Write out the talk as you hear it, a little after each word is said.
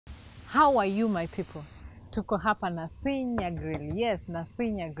How are you my people? Tuko hapa Nasinya Grill. Yes,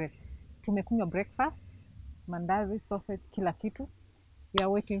 Nasinya Grill. Tumekunywa breakfast, mandazi, sausage, kila kitu. We are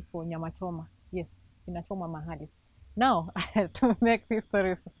waiting for nyama choma. Yes, inachoma mahali. Now, to make this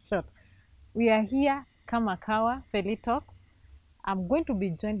story short, we are here kama kawa, Feli Talks. I'm going to be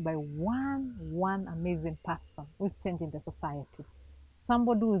joined by one amazing person who's changing the society.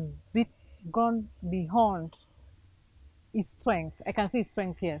 Somebody who's gone beyond his strength. I can see his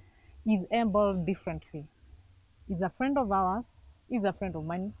strength here. He's able differently. He's a friend of ours. He's a friend of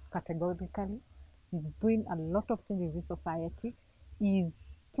mine categorically. He's doing a lot of things in this society. He's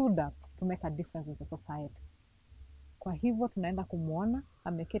stood up to make a difference in the society. Kwa hivyo tunaenda kumuona,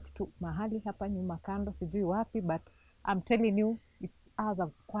 ameketi tu mahali hapa nyuma kando, sijui wapi, but I'm telling you, it has a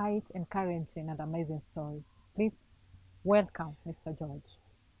quite encouraging and amazing story. Please welcome Mr. George.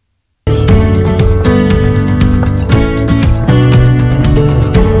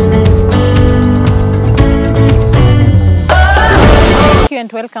 Thank you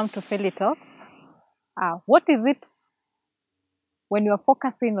and welcome to Feli Talks. What is it when you are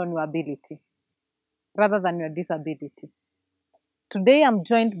focusing on your ability rather than your disability? Today I'm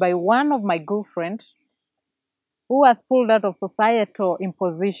joined by one of my good friends who has pulled out of societal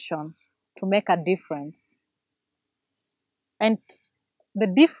imposition to make a difference. And the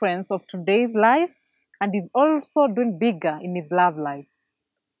difference of today's life, and is also doing bigger in his love life.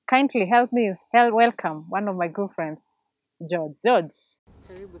 Kindly help me welcome one of my good friends, George. George.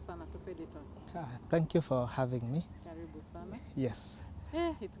 Karibu sana to Feli Talks. Thank you for having me. Karibu sana. Yes. Yeah,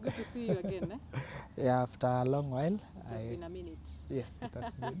 it's good to see you again. Yeah, after a long while. It's been a minute. Yes, it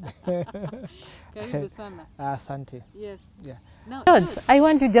has been. Karibu sana. Asante. Yes. Yeah. Now, George, I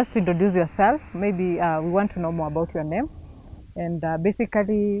want you just to introduce yourself. Maybe we want to know more about your name. And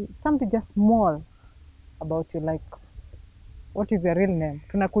basically, something just small about you, like, what is your real name?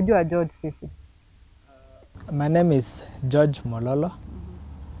 Tunakujua George sisi. My name is George Mwololo.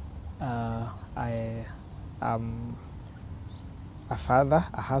 I am a father,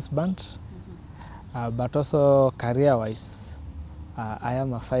 a husband, but also career-wise, I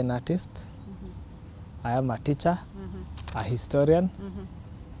am a fine artist. I am a teacher, a historian,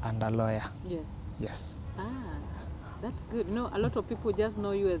 and a lawyer. Yes. Yes. That's good. You know, a lot of people just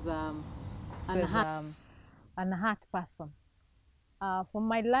know you as an art person. For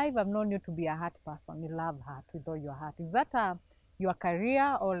my life, I've known you to be a heart person. You love art with all your heart. Is that your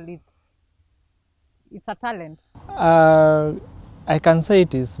career or it's a talent? I can say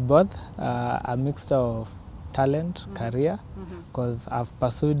it is both, a mixture of talent, career, because I've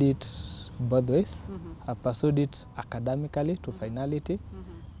pursued it both ways. I've pursued it academically to finality,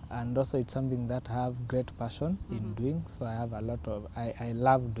 and also it's something that I have great passion in doing, so I have a lot of, I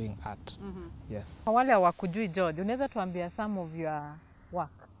love doing art. Yes. Kwa wale hawakujui George, unaweza tuambia some of your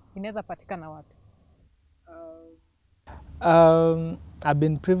work? Inaweza patikana wapi? I've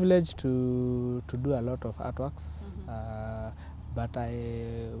been privileged to do a lot of artworks, but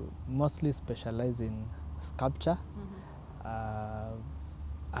I mostly specialize in sculpture.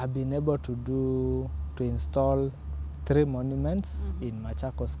 I've been able to install 3 monuments in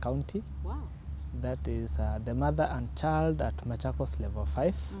Machakos County. Wow. That is the mother and child at Machakos Level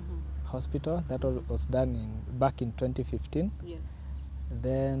 5 Hospital. That was done back in 2015. Yes.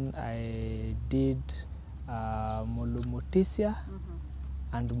 Then I did Mulumutisia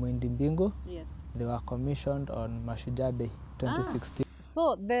and Mwindimbingo. Yes. They were commissioned on Mashujaa Day 2016.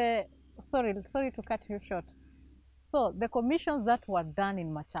 So sorry to cut you short. So the commissions that were done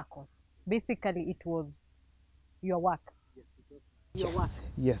in Machakos, basically it was your work.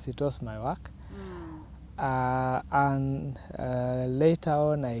 Yes, it was my work. And later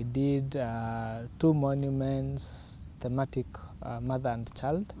on I did 2 monuments, thematic mother and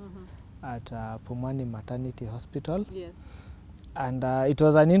child at Pumwani Maternity Hospital. Yes. And it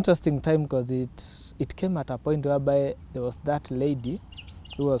was an interesting time because it came at a point whereby there was that lady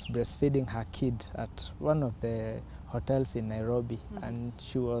who was breastfeeding her kid at one of the hotels in Nairobi, and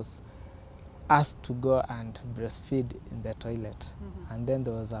she was asked to go and breastfeed in the toilet. And then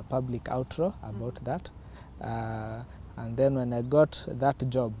there was a public outro about that. And then when I got that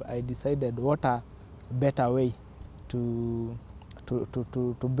job, I decided what a better way to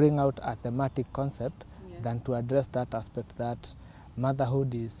bring out a thematic concept than to address that aspect that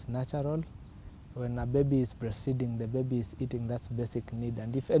motherhood is natural. When a baby is breastfeeding, the baby is eating, that's basic need.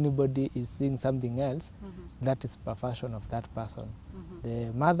 And if anybody is seeing something else, that is perversion of that person.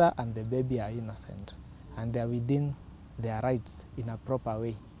 The mother and the baby are innocent, and they are within their rights in a proper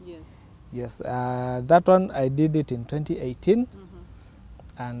way. Yes. Yes, that one I did it in 2018,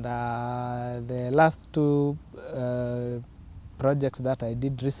 and the last 2 project that I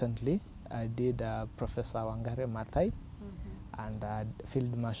did recently, I did Professor Wangare Maathai and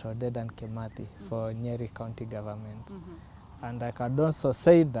Field Marshal Dedan Kimathi for Nyeri County Government. And I can also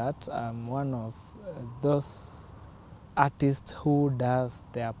say that I'm one of those artists who does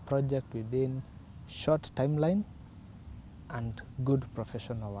their project within short timeline and good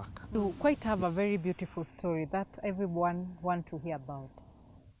professional work. You quite have a very beautiful story that everyone wants to hear about.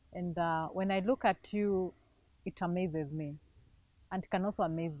 And when I look at you, it amazes me and can also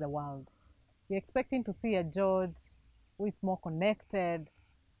amaze the world. You're expecting to see a George who is more connected,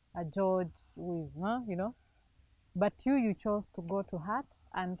 a George who is, you know, but you chose to go to heart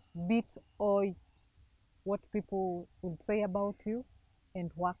and beat all what people would say about you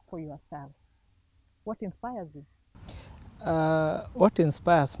and work for yourself. What inspires you? What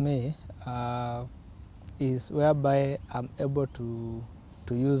inspires me is whereby I'm able to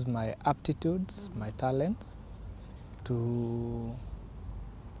use my aptitudes, my talents, to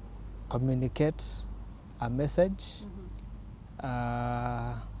communicate a message,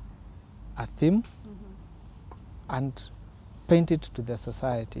 a theme, and paint it to the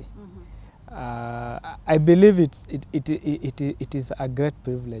society. I believe it is a great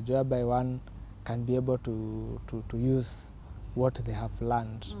privilege whereby one can be able to use what they have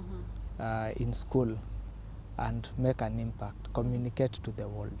learned in school and make an impact, communicate to the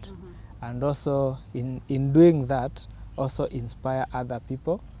world. And also in doing that, also inspire other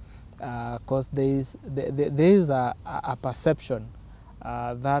people, because there is a perception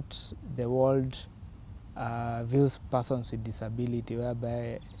that the world views persons with disability,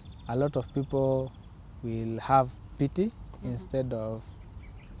 whereby a lot of people will have pity instead of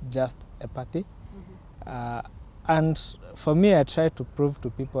just empathy. And for me, I try to prove to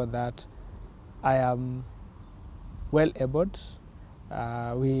people that I am well-abled.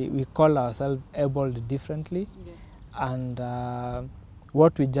 We call ourselves abled differently. Yes. And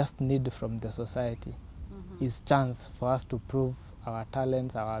what we just need from the society is chance for us to prove our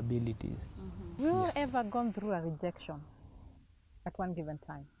talents, our abilities. Have you ever gone through a rejection at one given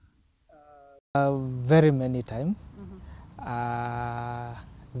time? Very many times.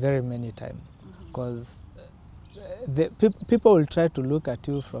 Very many times. Because people will try to look at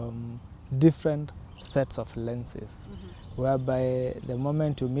you from different sets of lenses, whereby the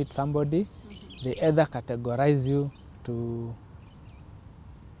moment you meet somebody, they either categorize you to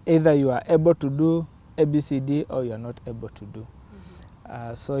either you are able to do ABCD or you are not able to do.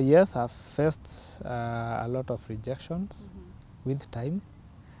 So yes, I've faced a lot of rejections with time.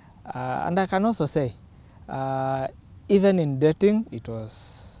 And I can also say, even in dating, it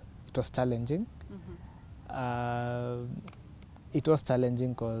was challenging. It was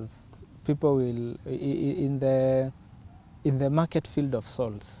challenging because people will, in the market field of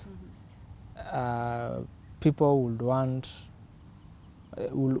souls, people would want,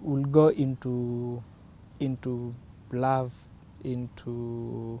 will go into love,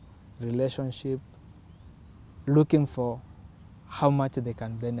 into relationship, looking for how much they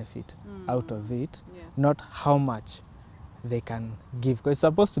can benefit out of it, yes. Not how much they can give. Because it's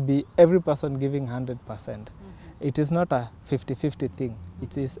supposed to be every person giving 100%. It is not a 50-50 thing.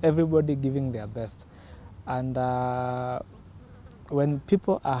 It is everybody giving their best. And when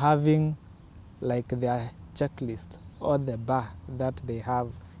people are having like their checklist or the bar that they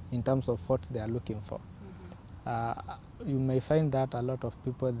have in terms of what they are looking for, you may find that a lot of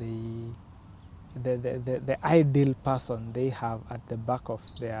people, the ideal person they have at the back of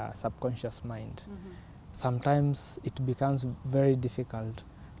their subconscious mind, sometimes it becomes very difficult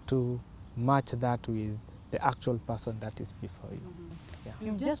to match that with the actual person that is before you. Yeah.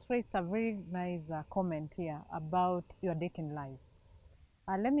 You've just raised a very nice comment here about your dating life.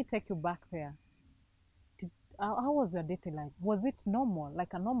 Let me take you back there. How was your dating life? Was it normal,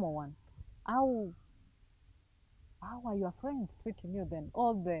 like a normal one? How are your friends treating you then?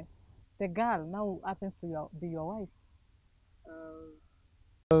 All the girl now happens to be your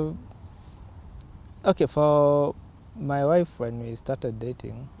wife. Okay, for my wife, when we started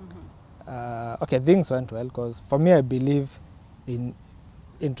dating, okay, things went well because for me, I believe in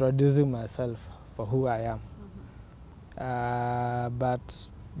introducing myself for who I am. But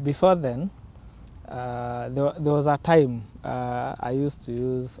before then, there was a time I used to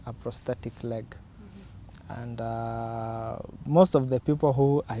use a prosthetic leg. And most of the people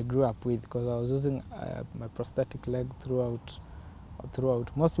who I grew up with, because I was using my prosthetic leg throughout,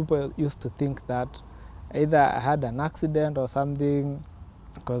 most people used to think that either I had an accident or something,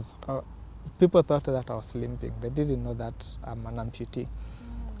 because people thought that I was limping. They didn't know that I'm an amputee.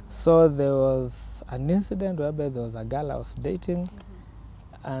 So there was an incident whereby there was a girl I was dating,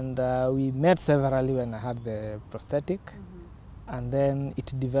 and we met severally when I had the prosthetic. and then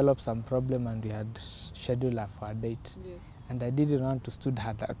it developed some problem, and we had scheduled for a date. Yes. And I didn't want to stand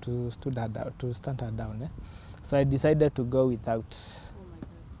her down. So I decided to go without. Oh my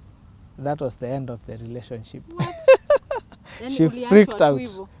God. That was the end of the relationship. What? Yani She uliachwa freaked tu out.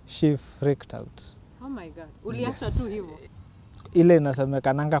 hivyo? She freaked out. Oh my God. Uliachwa Yes. tu hivyo? Ile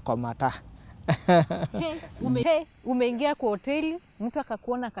inasemekananga kwa mata. Umeingia kwa hoteli, mtu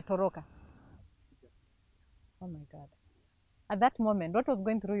akakuona akatoroka. Oh my God. At that moment, what was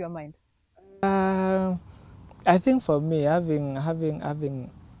going through your mind? I think for me, having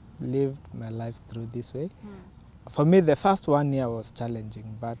lived my life through this way, for me the first 1 year was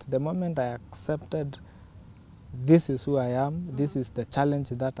challenging, but the moment I accepted this is who I am, this is the challenge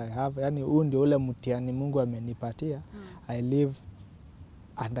that I have, yani huu ndio ule mtihani Mungu amenipatia, I live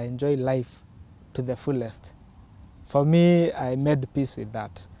and I enjoy life to the fullest. For me, I made peace with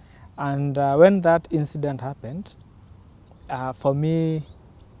that. And when that incident happened, for me,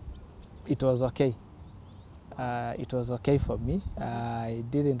 it was okay. It was okay for me. I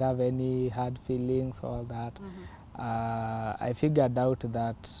didn't have any hard feelings, all that. I figured out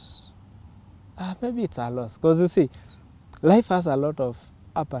that maybe it's a loss. Because you see, life has a lot of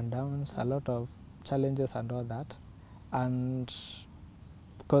up and downs, a lot of challenges and all that. And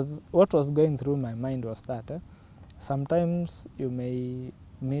because what was going through my mind was that sometimes you may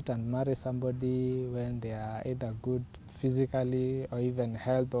meet and marry somebody when they are either good physically or even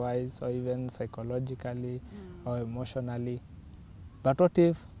health-wise or even psychologically or emotionally. But what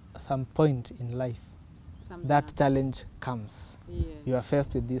if some point in life that challenge comes? Yeah. You are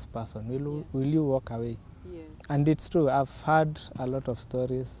faced with this person. Will you walk away? Yes. And it's true. I've heard a lot of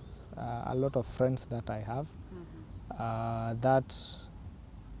stories, a lot of friends that I have that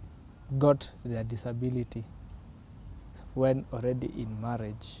got their disability when already in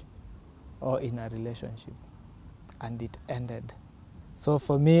marriage or in a relationship, and it ended. So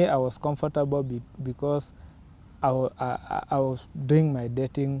for me, I was comfortable because I was doing my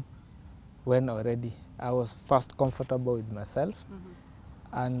dating when already I was first comfortable with myself.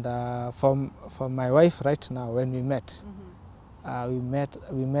 And for my wife right now, when we met, we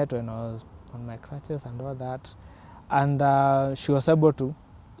met when I was on my crutches and all that, and she was able to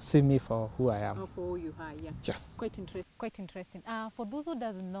see me for who I am. Oh, for who you are, yeah. Yes. Quite interesting. Quite interesting. For those who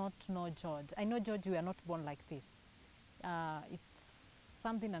does not know George, I know George, you are not born like this. It's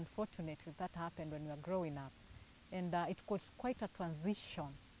something unfortunate that happened when you were growing up, and it was quite a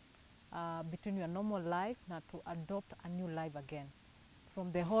transition between your normal life now to adopt a new life again,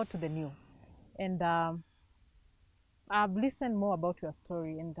 from the old to the new. And I've listened more about your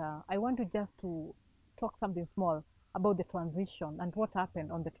story, and I want to just to talk something small about the transition and what happened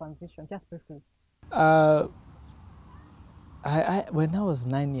on the transition, just briefly. When I was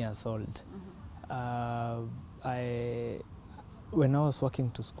 9 years old, when I was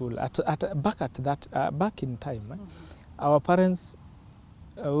walking to school, back in time, our parents,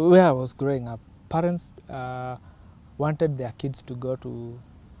 where I was growing up, parents wanted their kids to go to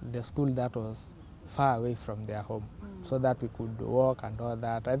the school that was far away from their home, so that we could walk and all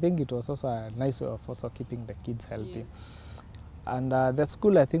that. I think it was also a nice way of also keeping the kids healthy. Yes. And the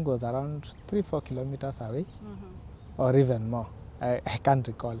school, I think, was around 3-4 kilometers away, or even more. I can't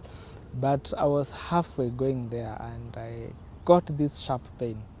recall. But I was halfway going there, and I got this sharp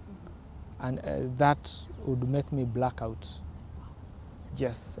pain, and that would make me black out.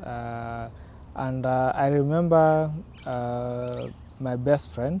 Yes. And I remember my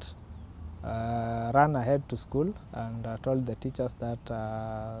best friend ran ahead to school and told the teachers that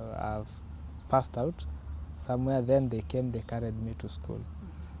I've passed out somewhere. Then they came, they carried me to school.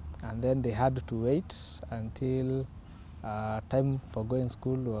 And then they had to wait until time for going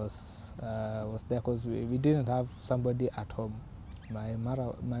school was there, because we didn't have somebody at home. My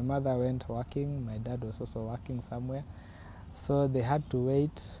mother went working, my dad was also working somewhere. So they had to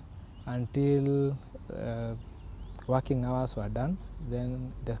wait until working hours were done.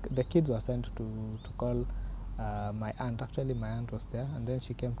 Then the kids were sent to call my aunt. Actually, my aunt was there, and then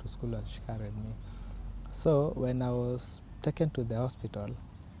she came to school and she carried me. So when I was taken to the hospital,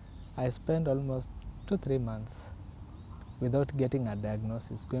 I spent almost 2-3 months without getting a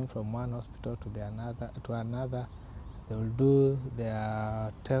diagnosis, going from one hospital to another. They will do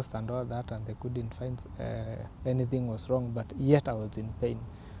their tests and all that, and they couldn't find anything was wrong, but yet I was in pain.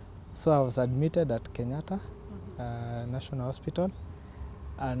 So I was admitted at Kenyatta National Hospital,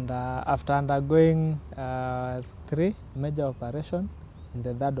 and after undergoing 3 major operations, in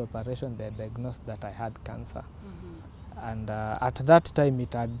the 3rd operation they diagnosed that I had cancer. And at that time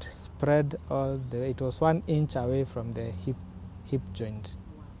it had spread all the way. It was 1 inch away from the hip joint.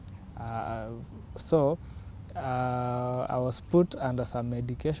 So I was put under some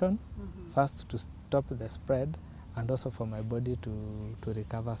medication, first to stop the spread and also for my body to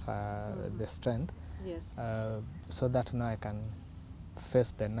recover the strength, Yes. so that now I can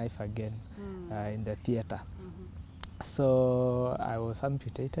face the knife again in the theater. So I was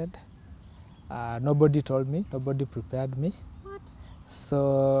amputated. Nobody told me, nobody prepared me. What?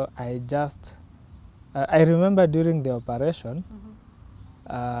 So I just, I remember during the operation,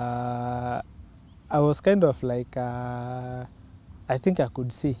 I was kind of like, I think I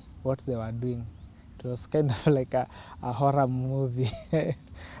could see what they were doing. It was kind of like a horror movie.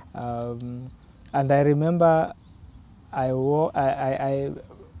 And I remember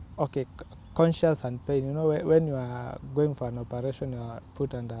okay, conscious and pain. You know, when you are going for an operation, you are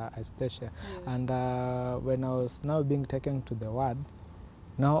put under anesthesia. Yes. And when I was now being taken to the ward,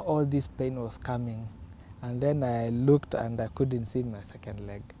 now all this pain was coming. And then I looked and I couldn't see my second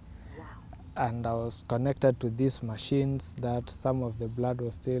leg. Wow. And I was connected to these machines that some of the blood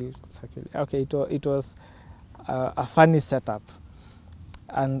was still circulating. Okay, it was a funny setup.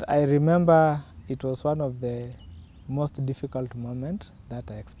 And I remember it was one of the most difficult moments that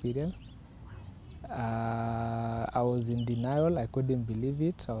I experienced. I was in denial. I couldn't believe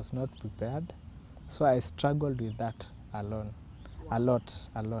it. I was not prepared. So I struggled with that alone. A lot,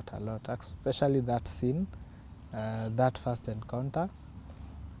 especially that scene, that first encounter.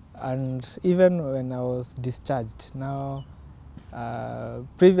 And even when I was discharged, now,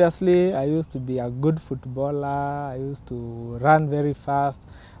 previously I used to be a good footballer, I used to run very fast,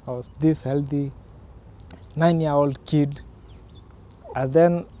 I was this healthy 9-year-old kid. And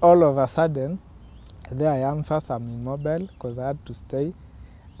then all of a sudden, there I am. First I'm immobile because I had to stay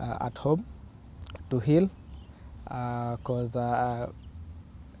at home to heal, because the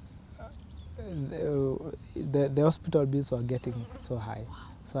hospital bills were getting so high.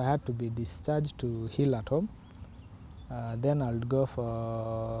 So I had to be discharged to heal at home. Then I'll go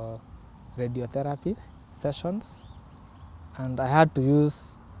for radiotherapy sessions. And I had to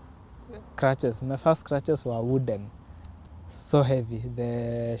use crutches. My first crutches were wooden, so heavy.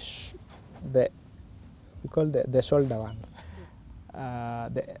 We call the shoulder ones.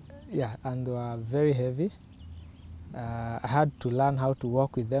 Yeah, and they were very heavy. I had to learn how to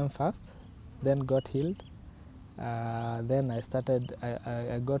walk with them first, then got healed. Then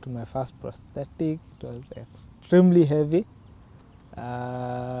I got my first prosthetic. It was extremely heavy.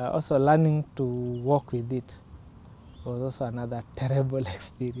 Also learning to walk with it was also another terrible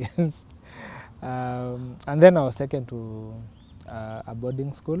experience. And then I was taken to a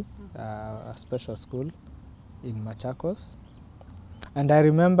boarding school, a special school in Machakos. And I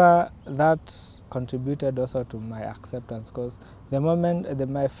remember that contributed also to my acceptance, because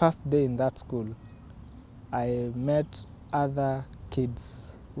my first day in that school, I met other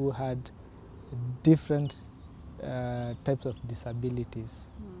kids who had different types of disabilities.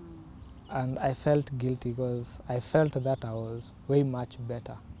 And I felt guilty because I felt that I was way much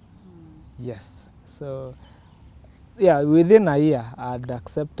better. Yes. So, yeah, within a year, I had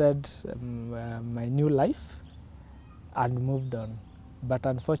accepted my new life and moved on. But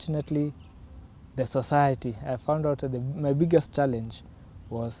unfortunately, the society, I found out that my biggest challenge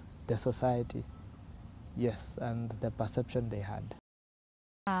was the society. Yes, and the perception they had.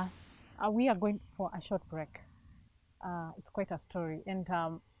 We are going for a short break. It's quite a story. And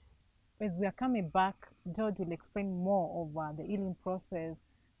as we are coming back, George will explain more of the healing process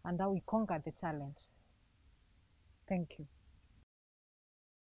and how we conquered the challenge. Thank you.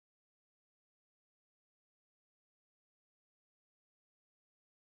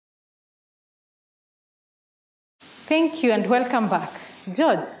 Thank you and welcome back.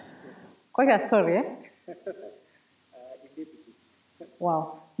 George, quite a story, eh?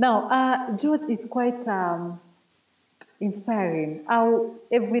 Wow. Now, George is quite inspiring how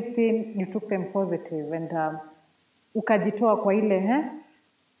everything you took them positive and ukajitoa kwa ile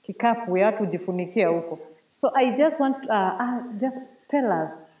kikapu ya tujifunikia huko. So I just want just tell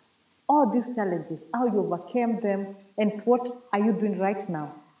us all these challenges, how you overcame them, and what are you doing right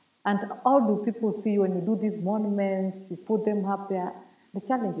now? And how do people see you when you do these monuments, you put them up there, the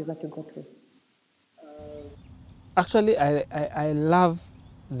challenges that you go through? Actually, I love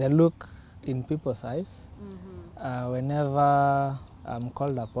the look in people's eyes whenever I'm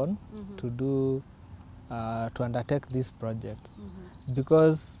called upon to undertake this project,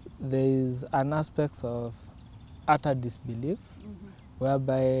 because there is an aspect of utter disbelief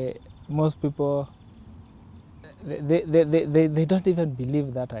whereby most people they don't even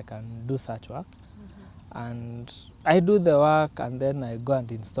believe that I can do such work. And I do the work and then I go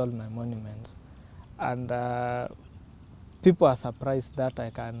and install my monuments. And people are surprised that I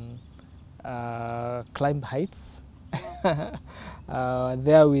can climb heights.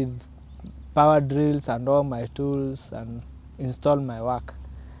 There with power drills and all my tools and install my work.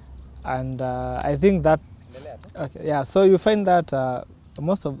 And I think that, okay, yeah, so you find that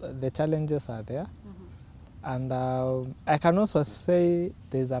most of the challenges are there. And I can also say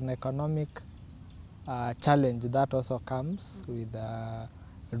there's an economic challenge that also comes with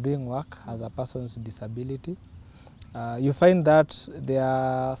doing work as a person with disability. You find that there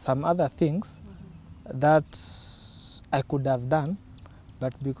are some other things that I could have done,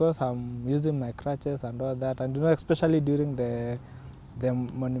 but because I'm using my crutches and all that, and you know, especially during the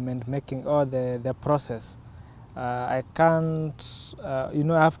monument making or the process, I can't, you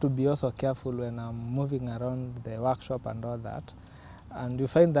know, I have to be also careful when I'm moving around the workshop and all that. And you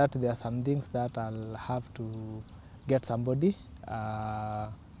find that there are some things that I'll have to get somebody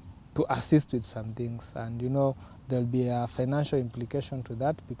to assist with some things. And you know, there'll be a financial implication to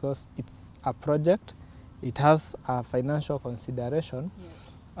that because it's a project. It has a financial consideration.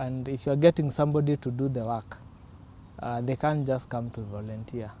 Yes. And if you're getting somebody to do the work, they can't just come to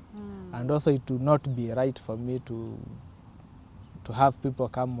volunteer. And also it would not be right for me to have people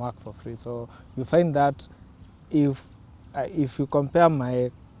come work for free. So you find that if you compare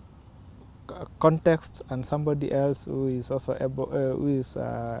my context and somebody else who is also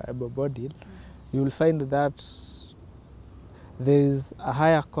able-bodied, you will find that there is a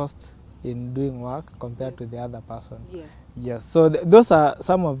higher cost in doing work compared to the other person. Yes. Yes, so those are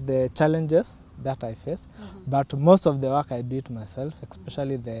some of the challenges that I face, but most of the work I do it myself,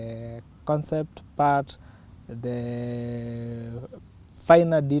 especially the concept part, the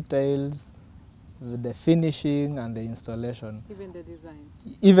finer details, the finishing and the installation. Even the designs.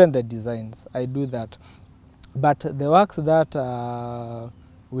 Even the designs, I do that. But the works that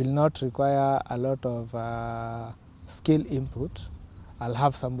will not require a lot of skill input, I'll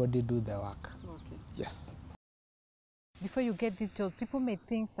have somebody do the work. Okay. Yes. Before you get these jobs, people may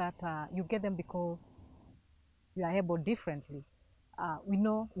think that you get them because you are able differently. We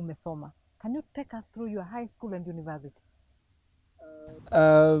know umesoma. Can you take us through your high school and university?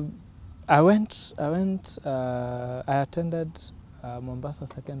 I attended Mombasa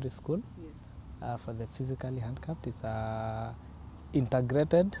Secondary School. Yes. For the physically handicapped. It's a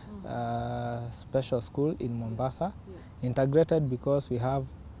integrated special school in Mombasa. Yes. Integrated because we have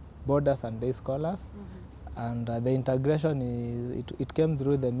boarders and day scholars. And the integration it came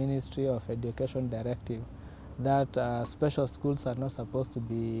through the Ministry of Education directive that special schools are not supposed to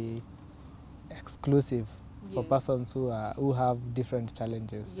be exclusive for persons who have different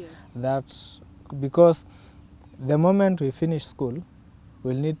challenges. Yes. That because the moment we finish school,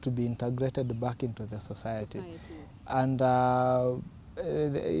 we'll need to be integrated back into the society. And there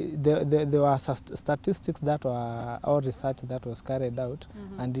were statistics that were, or research that was carried out,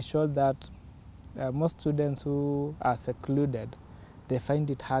 and it showed that most students who are secluded, they find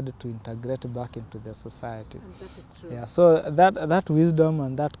it hard to integrate back into the society. And that is true. Yeah, so that wisdom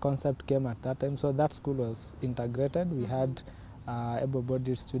and that concept came at that time. So that school was integrated. We had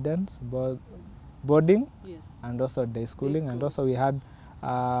able-bodied students, boarding, and also day schooling, and also we had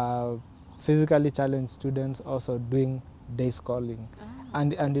physically challenged students also doing day schooling,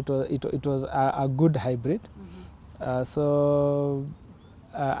 and it was a good hybrid. So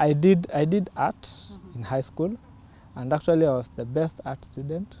I did art in high school, and actually I was the best art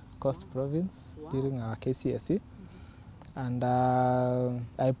student, Coast Province, during our KCSE. And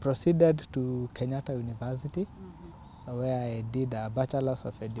I proceeded to Kenyatta University, where I did a Bachelor's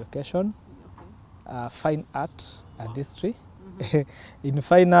of Education, Fine Art and History. In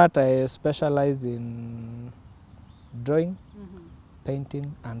Fine Art, I specialized in drawing,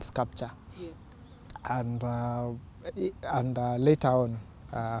 painting, and sculpture. And later on,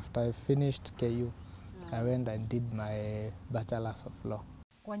 after I finished KU, I went and did my Bachelor's of Law.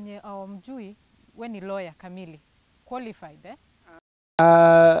 Kwenye mjui, we ni lawyer kamili, qualified, eh?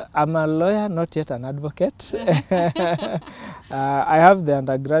 I'm a lawyer, not yet an advocate. I have the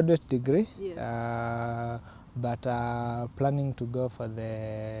undergraduate degree, but planning to go for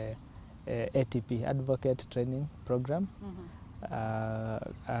the ATP, Advocate Training Program.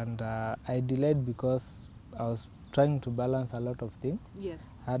 And I delayed because I was trying to balance a lot of things.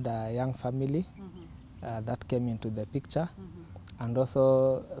 I had a young family that came into the picture, and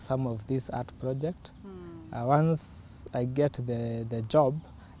also some of this art project. Once I get the job,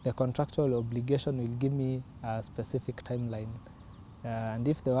 the contractual obligation will give me a specific timeline. And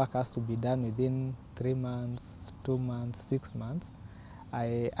if the work has to be done within 3 months, 2 months, 6 months,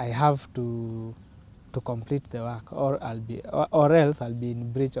 I have to complete the work, or else I'll be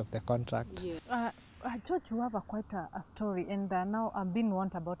in breach of the contract. George, you have quite a story, and now I'm being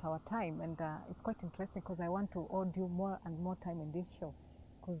warned about our time, and it's quite interesting because I want to hold you more and more time in this show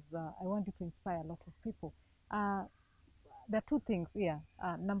because I want you to inspire a lot of people. There are two things here.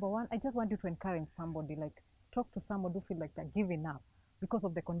 Number one, I just want you to encourage somebody, like talk to somebody who feel like they're giving up because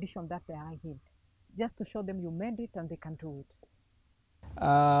of the condition that they are in, just to show them you made it and they can do it.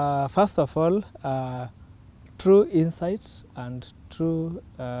 First of all, true insights and true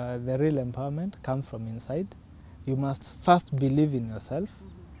the real empowerment come from inside. You must first believe in yourself.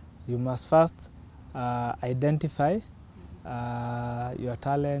 You must first identify your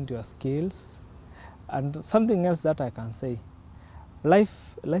talent, your skills, and something else that I can say.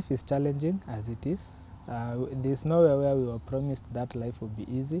 Life is challenging as it is. There's nowhere where we were promised that life will be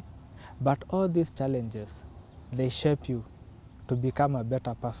easy, but all these challenges, they shape you to become a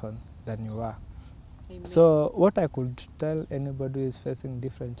better person than you are. Amen. So what I could tell anybody who is facing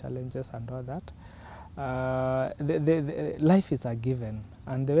different challenges and all that, life is a given,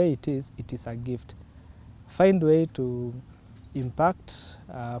 and the way it is a gift. Find a way to impact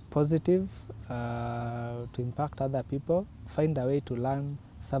positive, to impact other people. Find a way to learn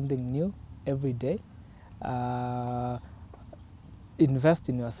something new every day. Invest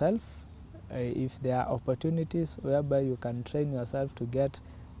in yourself. If there are opportunities whereby you can train yourself to get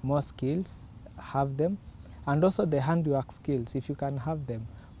more skills, have them. And also the handwork skills, if you can have them.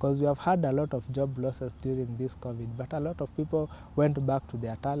 Because we have had a lot of job losses during this COVID, but a lot of people went back to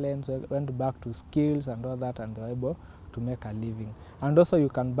their talents, went back to skills and all that, and they were able to make a living. And also you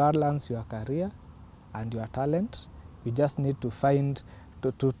can balance your career and your talent. You just need to find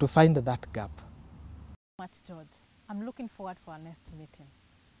that gap. Much, George. I'm looking forward for our next meeting.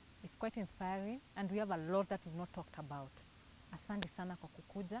 It's quite inspiring, and we have a lot that we've not talked about. Asante sana kwa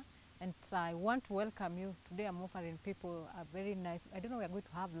kukuja, and I want to welcome you. Today I'm offering people a very nice, I don't know, we are going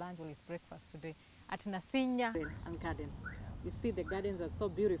to have lunch or it's breakfast today at Nasinya and Gardens. You see the gardens are so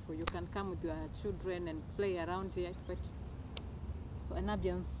beautiful. You can come with your children and play around here. It's quite so an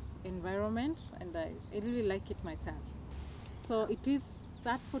ambience environment, and I really like it myself. So it is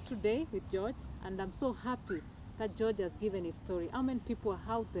that for today with George, and I'm so happy that George has given his story. How many people are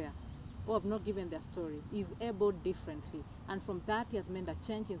out there who have not given their story? He's able differently, and from that he has made a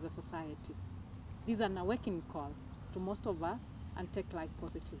change in the society. This is an awakening call to most of us, and take life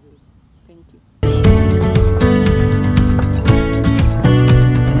positively. Thank you.